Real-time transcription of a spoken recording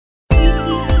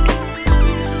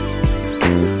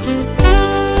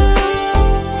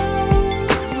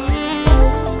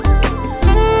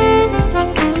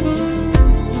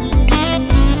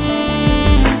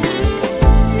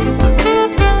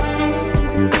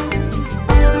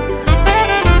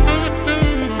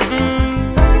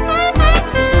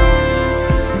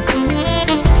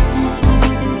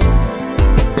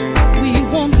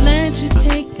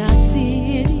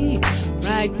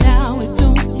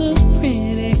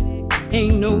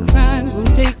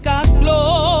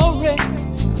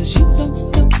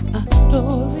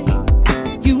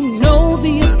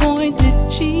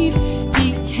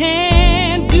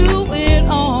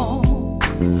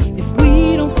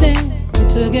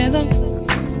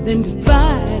then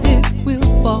divided we'll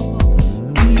fall.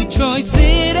 Detroit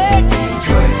City,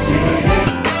 Detroit City,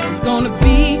 it's gonna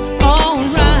be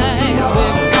alright.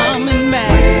 We're coming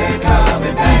back. we're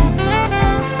coming back.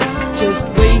 Just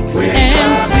wait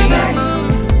and see.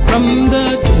 From the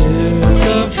depths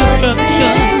of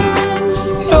destruction,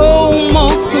 no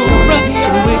more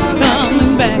corruption. We're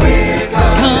coming back. We're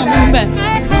Coming back.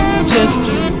 Just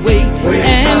you wait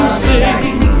and see.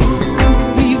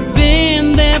 We've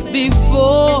been there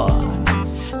before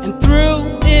and through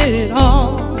it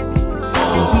all.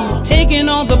 Taking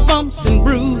all the bumps and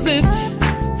bruises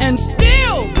and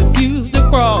still refuse to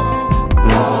crawl.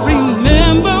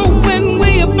 Remember when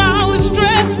we abolished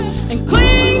stress and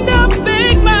cleaned up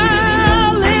Big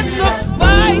Mile? It's a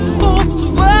fight for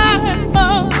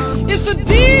survival. It's a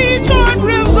Detroit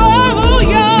revival,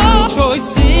 y'all. Detroit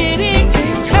City,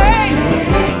 hey,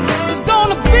 it's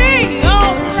gonna be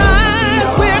alright.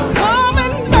 We're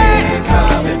coming back.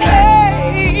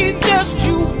 Hey, just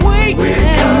you wait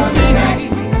and see.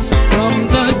 From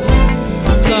the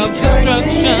depths of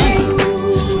destruction,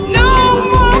 no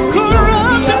more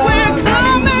corruption. We're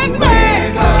coming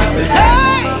back.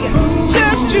 Hey,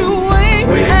 just you wait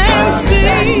and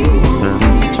see.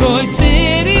 Detroit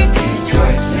City,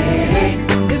 Detroit City,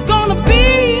 it's gonna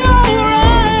be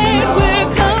alright. We're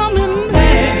coming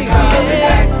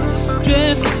back.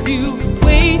 Just you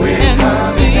wait and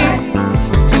see.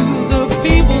 To the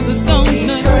people that's gonna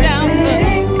down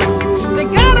us, they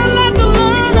got a lot to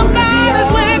learn about us.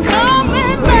 We're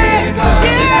coming back.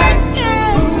 Yeah,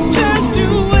 yeah. Just you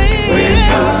wait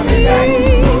and see.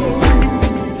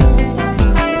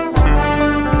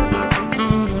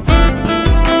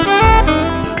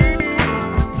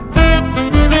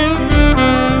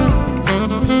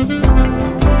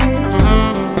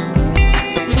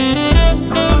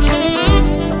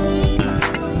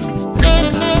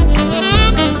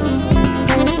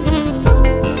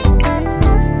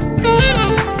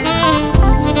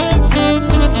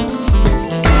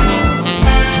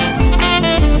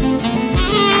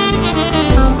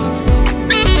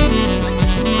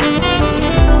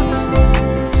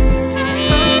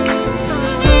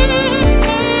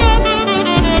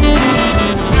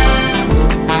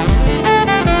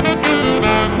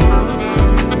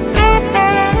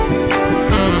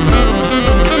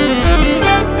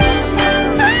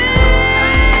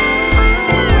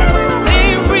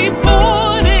 They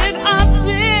reported our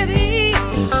city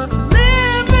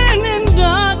living in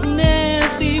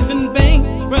darkness. Even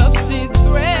bankruptcy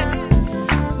threats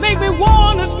make me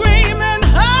wanna scream and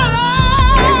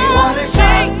holler. Make me wanna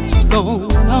shout. Change is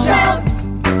going on. shout.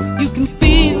 You can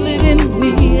feel it in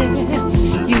the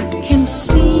air. You can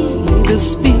see the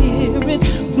speed.